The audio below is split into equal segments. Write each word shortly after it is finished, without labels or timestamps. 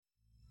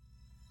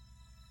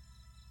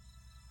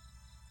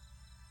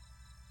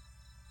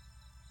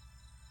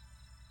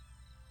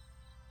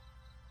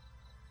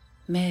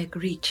Meg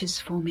reaches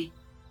for me.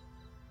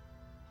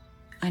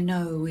 I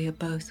know we are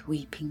both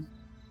weeping.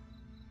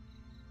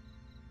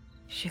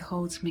 She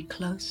holds me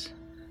close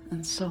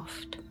and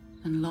soft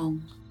and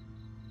long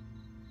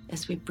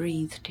as we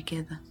breathe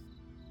together.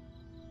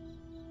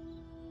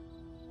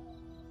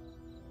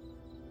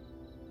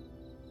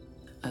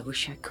 I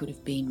wish I could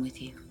have been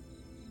with you,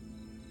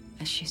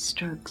 as she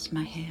strokes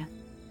my hair.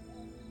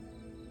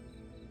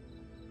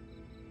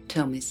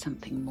 Tell me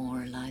something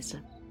more,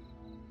 Eliza,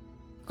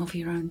 of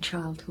your own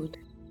childhood,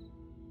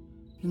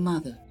 your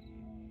mother,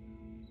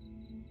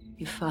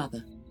 your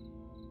father.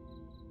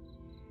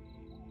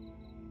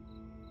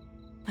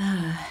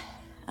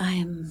 I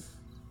am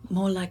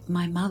more like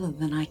my mother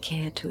than I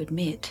care to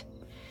admit.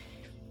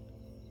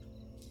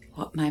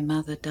 What my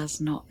mother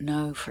does not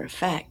know for a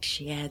fact,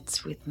 she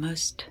adds with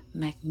most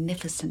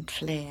magnificent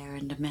flair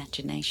and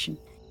imagination.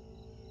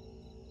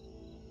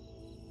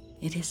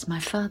 It is my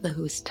father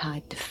who is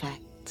tied to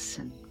facts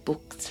and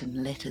books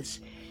and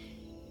letters.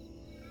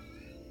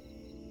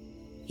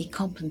 He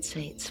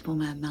compensates for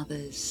my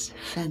mother's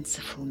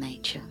fanciful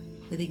nature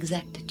with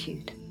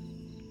exactitude.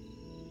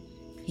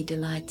 He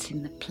delights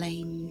in the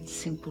plain,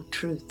 simple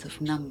truth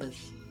of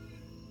numbers.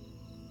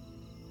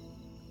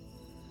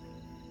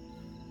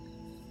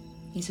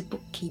 He's a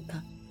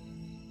bookkeeper.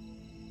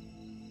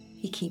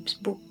 He keeps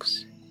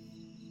books.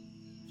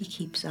 He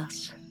keeps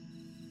us.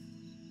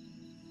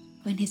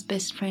 When his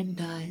best friend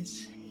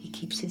dies, he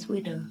keeps his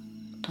widow,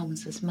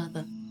 Thomas's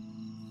mother.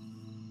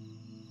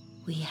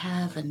 We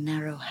have a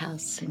narrow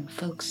house in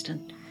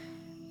Folkestone,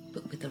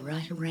 but with the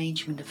right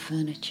arrangement of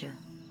furniture,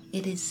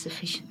 it is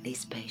sufficiently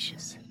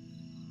spacious.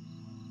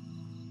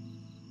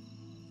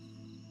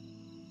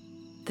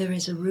 There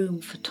is a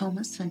room for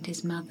Thomas and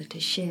his mother to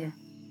share.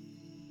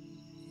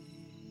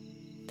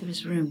 There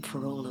is room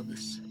for all of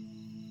us.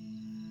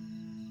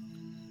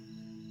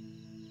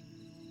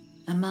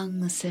 Among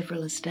the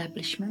several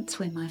establishments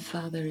where my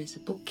father is a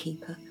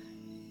bookkeeper,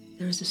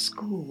 there is a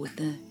school with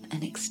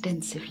an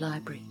extensive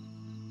library.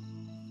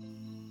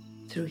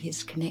 Through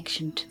his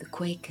connection to the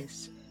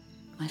Quakers,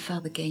 my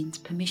father gains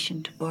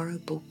permission to borrow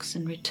books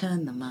and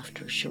return them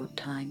after a short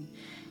time.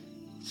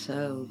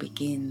 So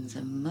begins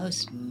a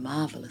most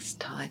marvelous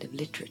tide of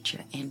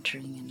literature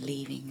entering and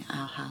leaving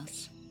our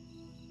house.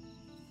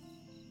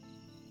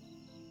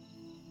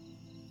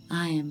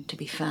 I am to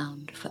be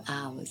found for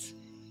hours,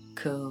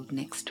 curled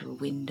next to a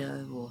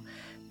window or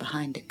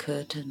behind a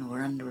curtain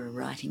or under a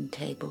writing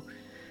table,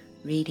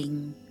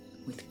 reading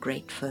with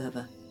great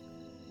fervour.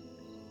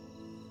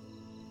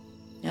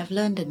 I've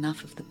learned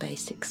enough of the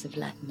basics of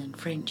Latin and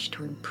French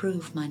to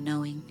improve my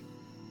knowing.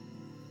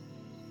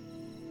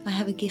 I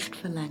have a gift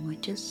for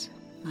languages,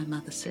 my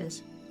mother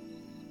says.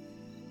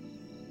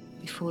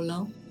 Before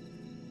long,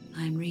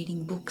 I am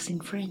reading books in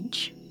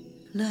French,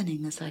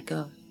 learning as I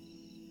go.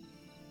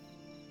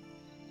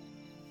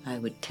 I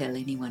would tell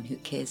anyone who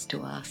cares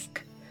to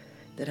ask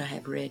that I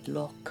have read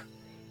Locke,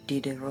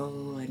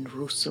 Diderot and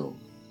Rousseau.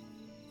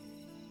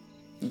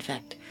 In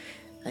fact,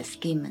 I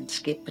skim and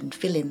skip and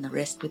fill in the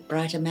rest with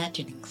bright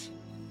imaginings.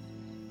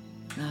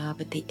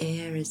 But the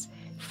air is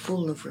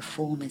full of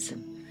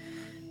reformism.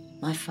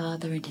 My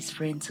father and his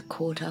friends are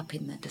caught up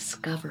in the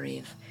discovery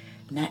of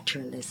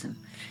naturalism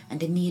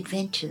and in the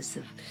adventures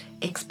of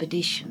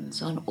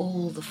expeditions on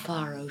all the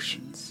far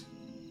oceans.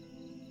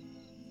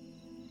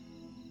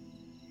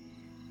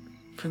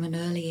 From an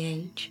early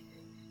age,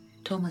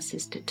 Thomas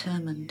is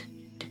determined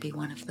to be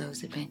one of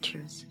those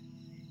adventurers.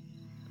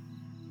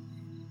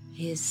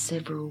 His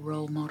several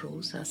role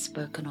models are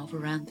spoken of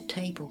around the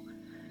table.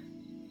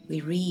 We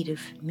read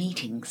of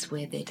meetings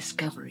where their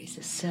discoveries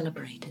are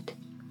celebrated.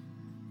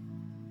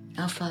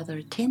 Our father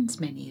attends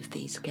many of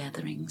these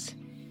gatherings.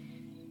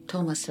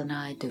 Thomas and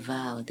I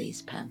devour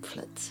these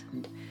pamphlets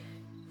and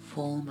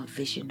form a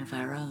vision of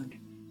our own.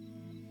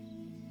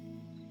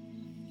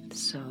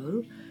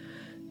 So,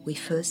 we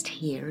first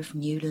hear of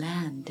new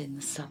land in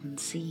the southern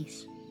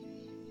seas.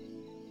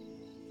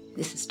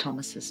 This is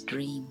Thomas's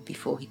dream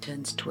before he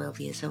turns 12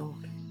 years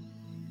old.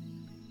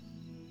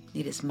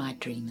 It is my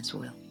dream as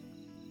well.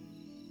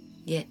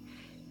 Yet,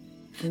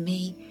 for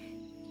me,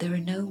 there are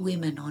no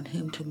women on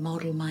whom to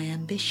model my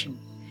ambition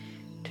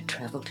to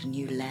travel to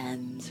new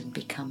lands and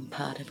become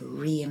part of a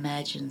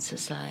reimagined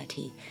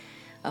society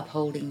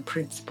upholding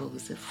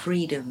principles of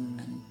freedom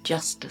and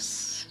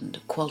justice and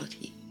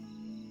equality.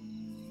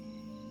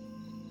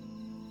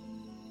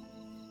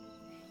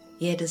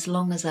 Yet as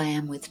long as I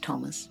am with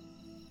Thomas,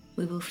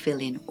 we will fill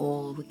in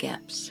all the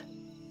gaps.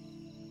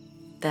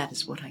 That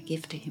is what I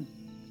give to him.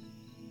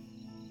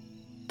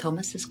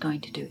 Thomas is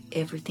going to do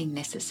everything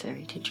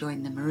necessary to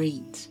join the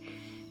Marines.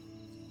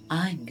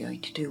 I'm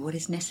going to do what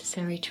is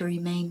necessary to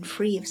remain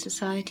free of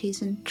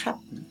society's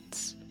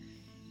entrapments.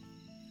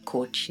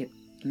 Courtship,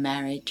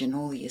 marriage, and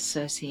all the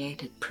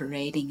associated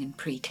parading and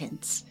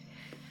pretense.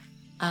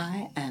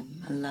 I am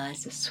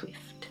Eliza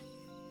Swift,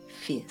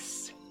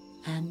 fierce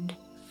and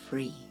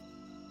free.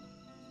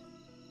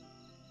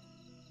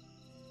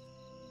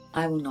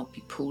 I will not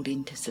be pulled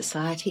into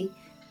society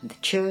and the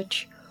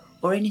church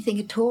or anything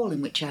at all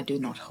in which I do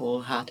not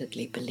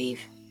wholeheartedly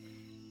believe.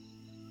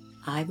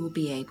 I will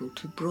be able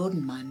to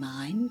broaden my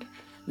mind,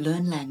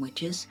 learn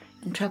languages,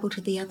 and travel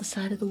to the other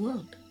side of the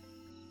world.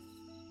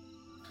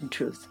 In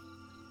truth,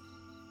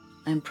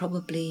 I'm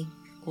probably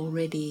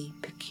already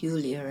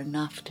peculiar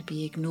enough to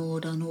be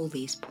ignored on all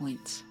these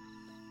points,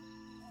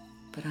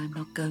 but I'm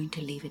not going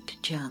to leave it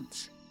to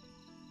chance.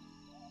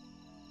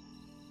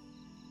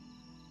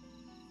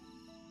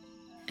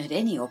 At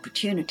any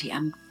opportunity,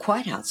 I'm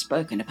quite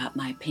outspoken about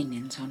my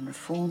opinions on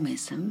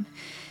reformism,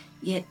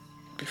 yet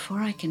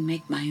before I can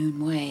make my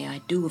own way, I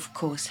do of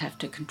course have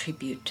to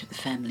contribute to the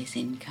family's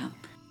income.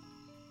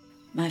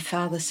 My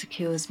father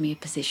secures me a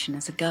position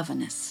as a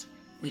governess,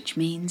 which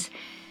means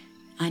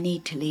I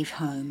need to leave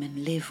home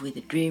and live with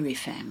a dreary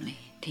family,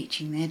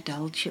 teaching their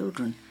dull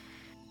children.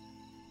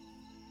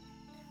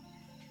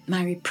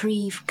 My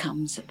reprieve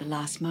comes at the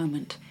last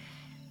moment,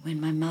 when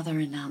my mother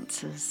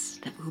announces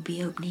that we'll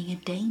be opening a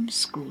dame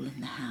school in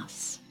the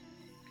house.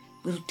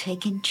 We'll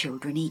take in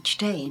children each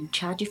day and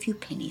charge a few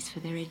pennies for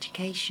their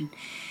education.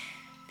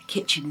 The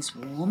kitchen is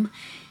warm.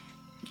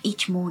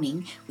 Each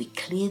morning we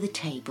clear the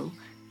table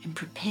and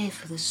prepare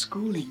for the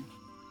schooling.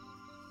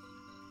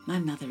 My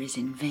mother is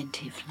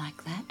inventive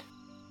like that.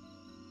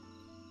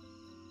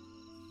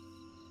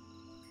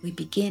 We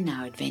begin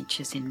our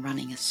adventures in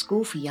running a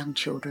school for young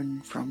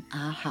children from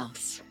our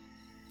house.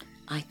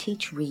 I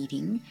teach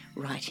reading,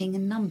 writing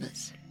and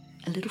numbers,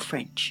 a little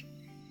French.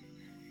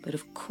 But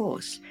of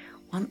course,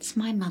 once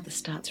my mother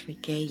starts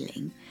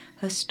regaling,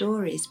 her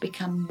stories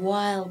become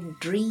wild,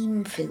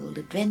 dream-filled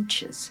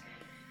adventures.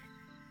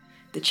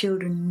 The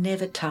children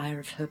never tire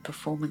of her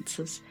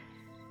performances,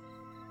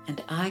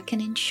 and I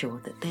can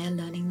ensure that they are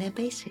learning their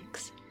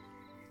basics.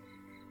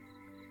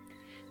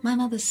 My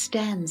mother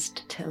stands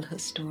to tell her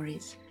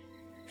stories,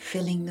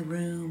 filling the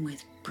room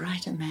with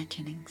bright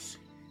imaginings.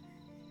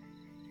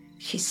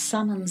 She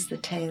summons the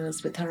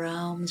tales with her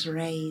arms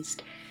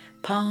raised,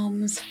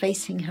 palms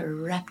facing her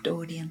rapt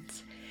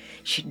audience.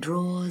 She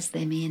draws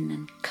them in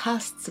and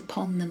casts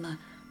upon them a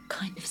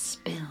kind of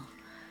spell,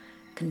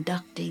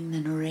 conducting the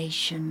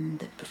narration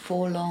that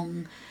before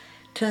long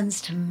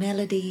turns to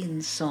melody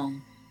and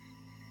song.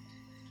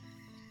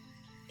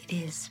 It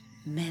is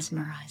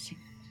mesmerizing.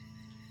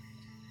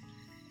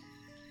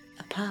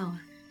 A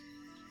power,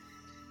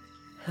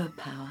 her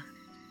power,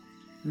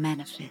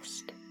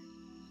 manifest.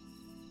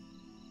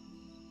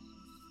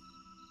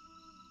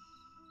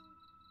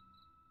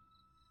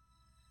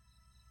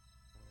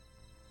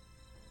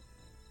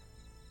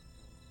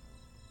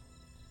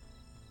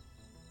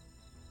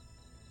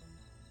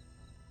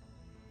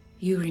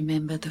 You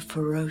remember the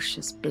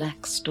ferocious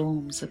black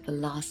storms of the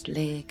last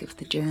leg of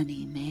the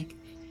journey, Meg?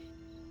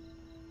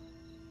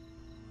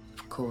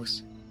 Of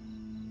course.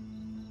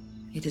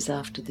 It is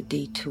after the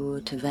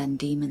detour to Van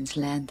Diemen's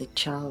Land that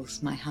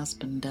Charles, my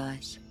husband,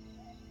 dies.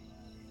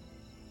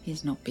 He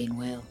has not been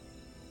well,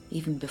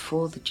 even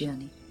before the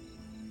journey.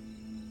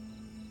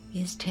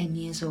 He is 10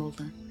 years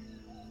older.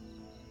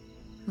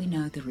 We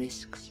know the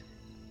risks.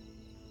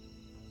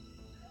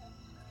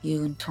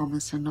 You and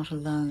Thomas are not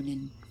alone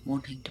in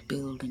wanting to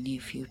build a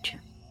new future.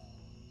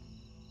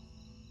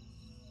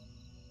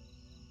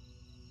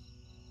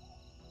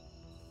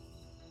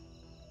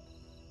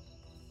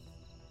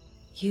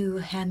 You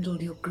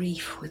handle your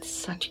grief with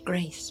such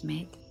grace,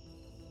 Meg.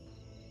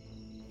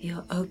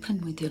 You're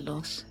open with your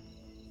loss.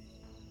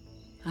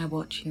 I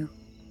watch you.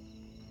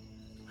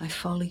 I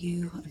follow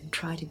you and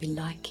try to be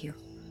like you.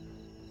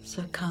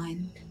 So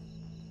kind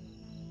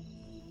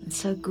and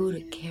so good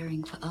at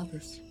caring for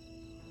others.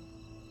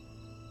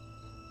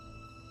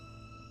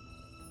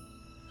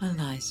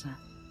 Eliza,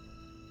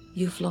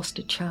 you've lost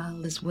a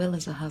child as well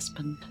as a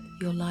husband,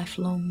 your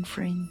lifelong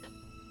friend.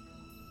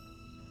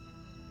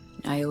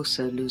 I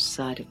also lose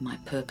sight of my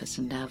purpose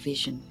and our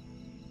vision.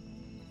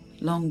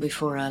 Long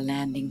before our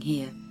landing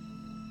here,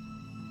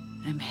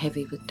 I'm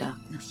heavy with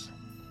darkness.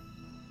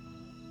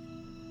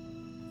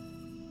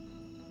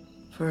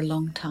 For a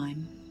long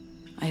time,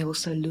 I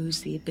also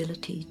lose the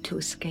ability to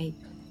escape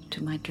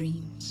to my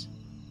dreams.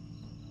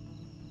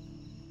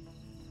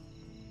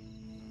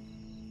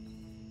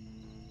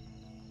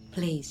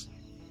 Please,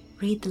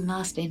 read the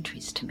last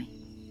entries to me.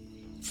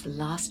 It's the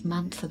last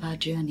month of our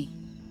journey,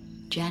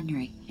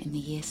 January in the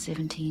year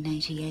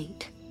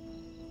 1788.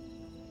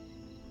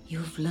 You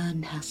have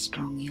learned how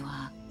strong you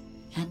are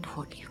and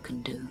what you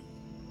can do.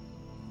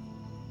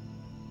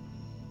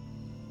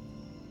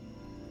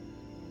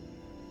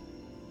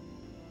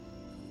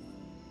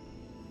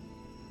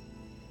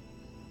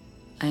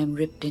 I am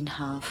ripped in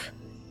half.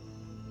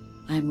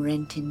 I am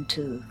rent in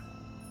two.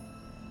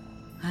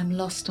 I am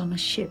lost on a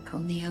ship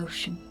on the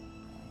ocean.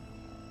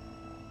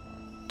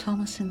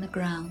 Thomas in the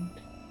ground.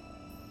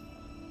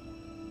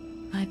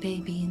 My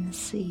baby in the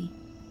sea.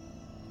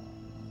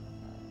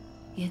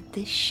 Yet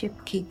this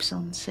ship keeps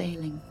on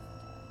sailing,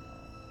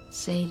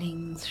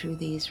 sailing through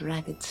these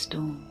ragged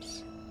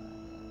storms.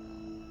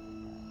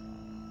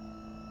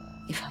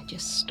 If I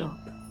just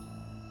stop,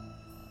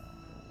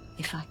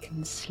 if I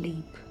can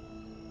sleep,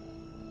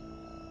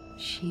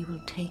 she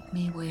will take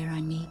me where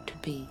I need to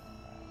be.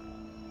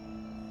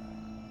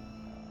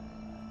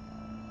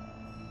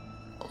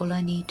 All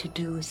I need to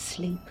do is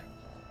sleep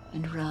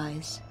and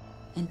rise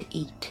and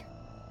eat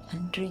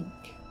and drink.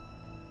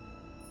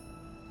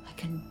 I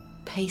can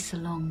pace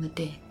along the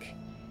deck.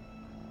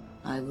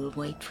 I will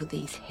wait for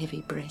these heavy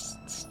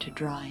breasts to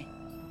dry.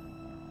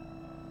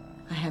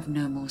 I have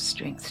no more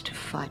strength to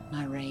fight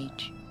my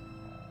rage.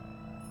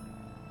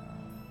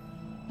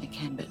 I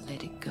can but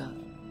let it go.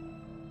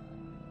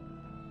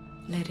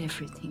 Let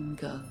everything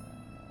go.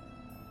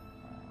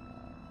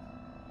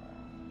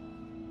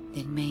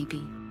 Then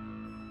maybe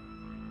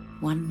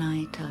one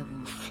night I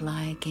will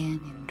fly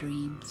again in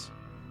dreams.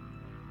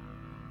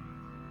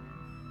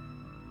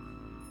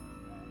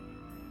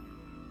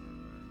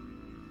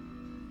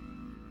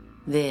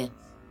 There,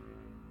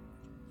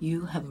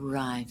 you have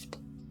arrived.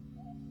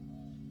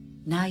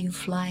 Now you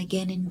fly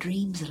again in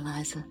dreams,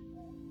 Eliza.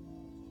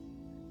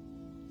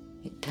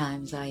 At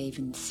times I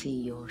even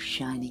see your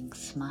shining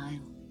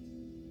smile.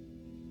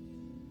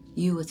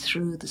 You are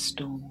through the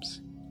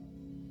storms,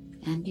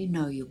 and you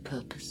know your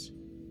purpose.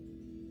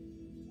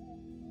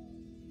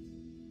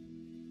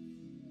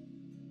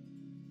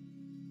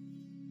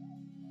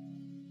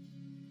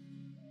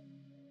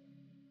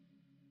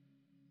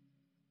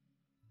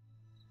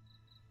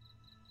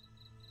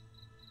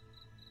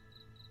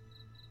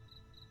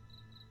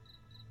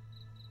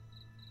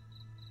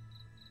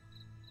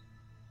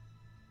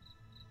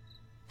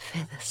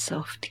 Feather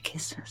soft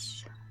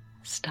kisses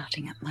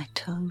starting at my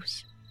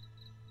toes.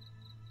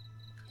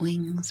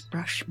 Wings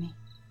brush me,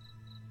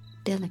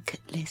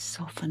 delicately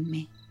soften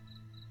me.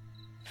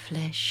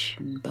 Flesh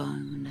and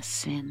bone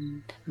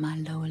ascend my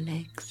lower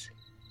legs,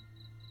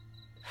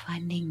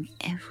 finding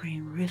every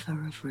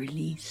river of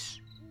release.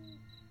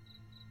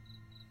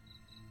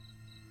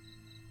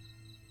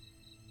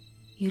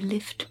 You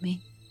lift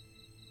me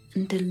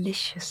and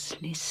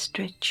deliciously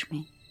stretch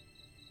me,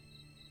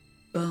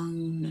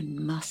 bone and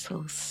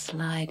muscle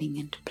sliding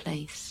into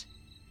place,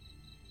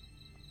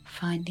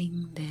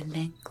 finding their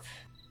length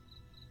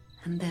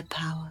and their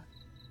power.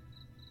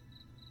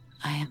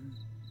 I am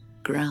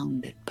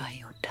grounded by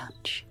your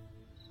touch.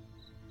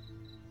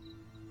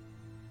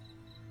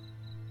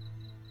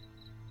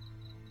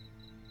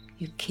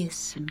 You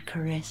kiss and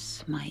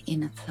caress my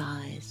inner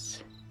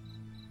thighs.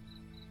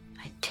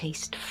 I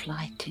taste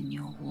flight in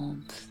your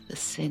warmth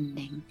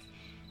ascending.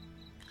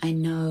 I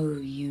know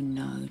you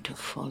know to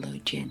follow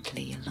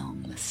gently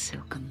along the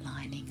silken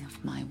lining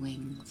of my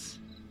wings.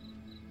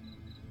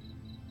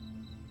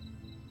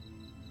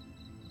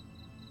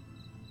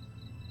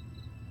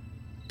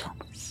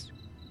 Thomas,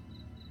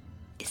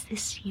 is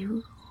this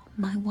you,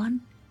 my one?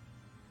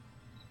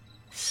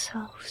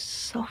 So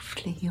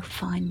softly you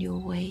find your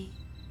way,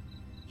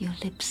 your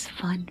lips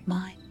find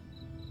mine,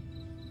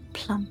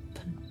 plump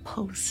and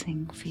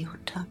pulsing for your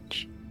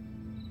touch.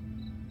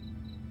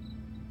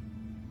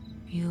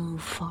 You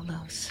follow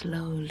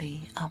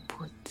slowly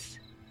upwards,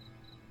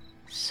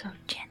 so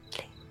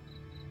gently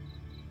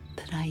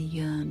that I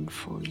yearn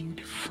for you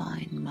to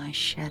find my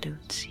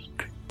shadowed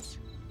secrets.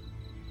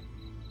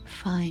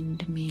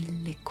 Find me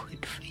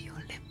liquid for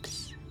your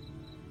lips.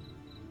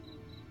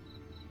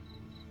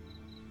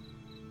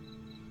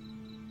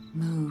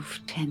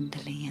 Move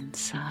tenderly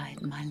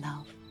inside, my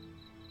love,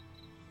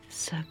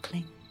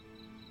 circling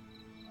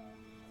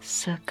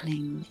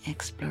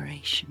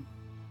exploration,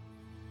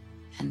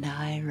 and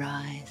I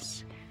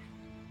rise,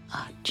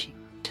 arching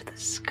to the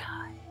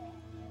sky,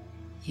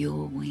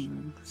 your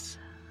wings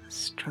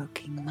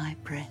stroking my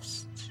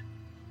breasts.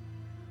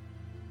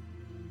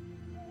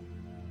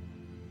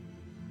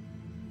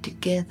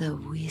 Together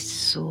we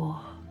soar,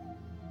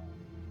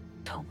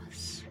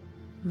 Thomas,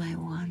 my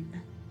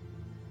one.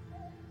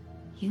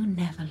 You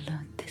never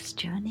learned this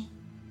journey,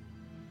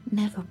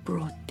 never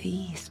brought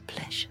these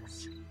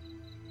pleasures.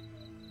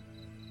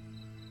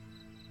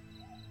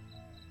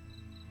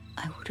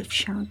 I would have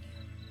shown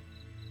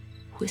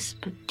you,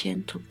 whispered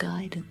gentle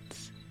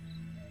guidance,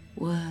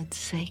 words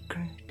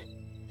sacred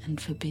and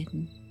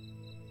forbidden,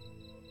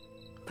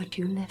 but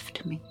you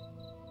left me.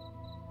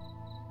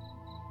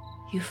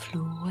 You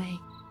flew away.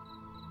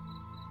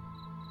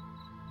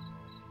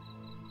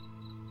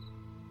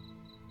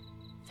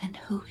 Then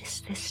who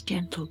is this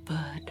gentle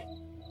bird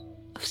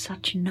of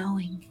such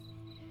knowing,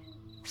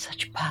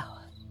 such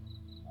power?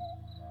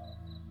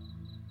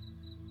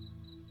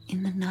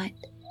 In the night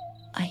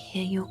I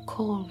hear your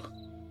call.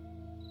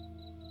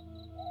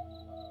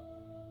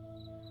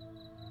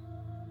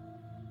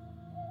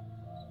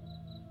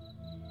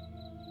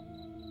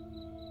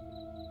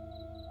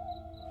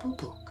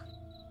 Bulbuk.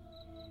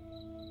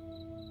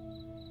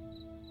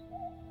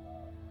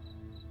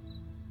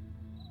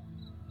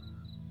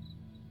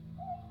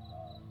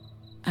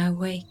 I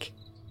wake.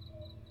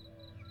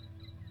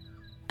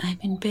 I'm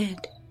in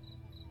bed.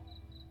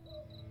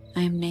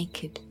 I am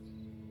naked,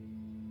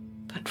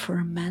 but for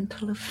a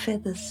mantle of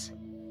feathers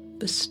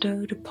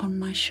bestowed upon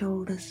my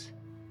shoulders,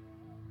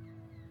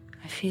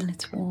 I feel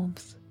its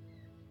warmth,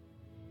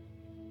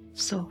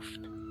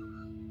 soft,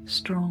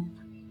 strong.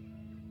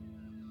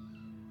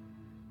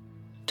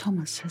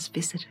 Thomas has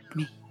visited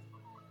me.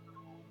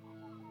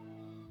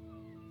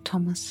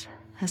 Thomas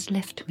has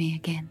left me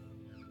again.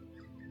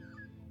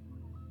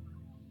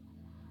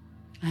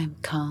 I am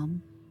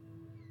calm.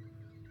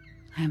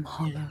 I am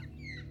hollow.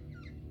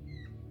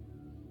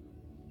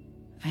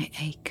 I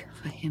ache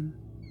for him.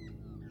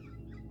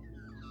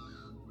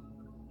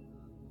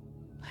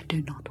 I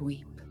do not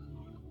weep.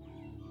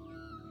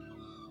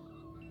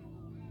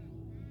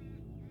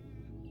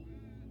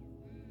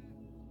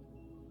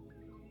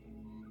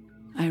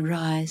 I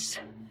rise,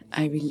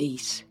 I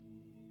release.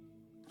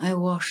 I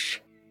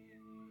wash.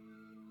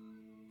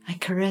 I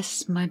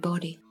caress my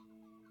body.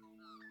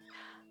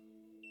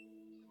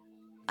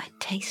 I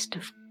taste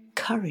of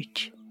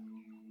courage.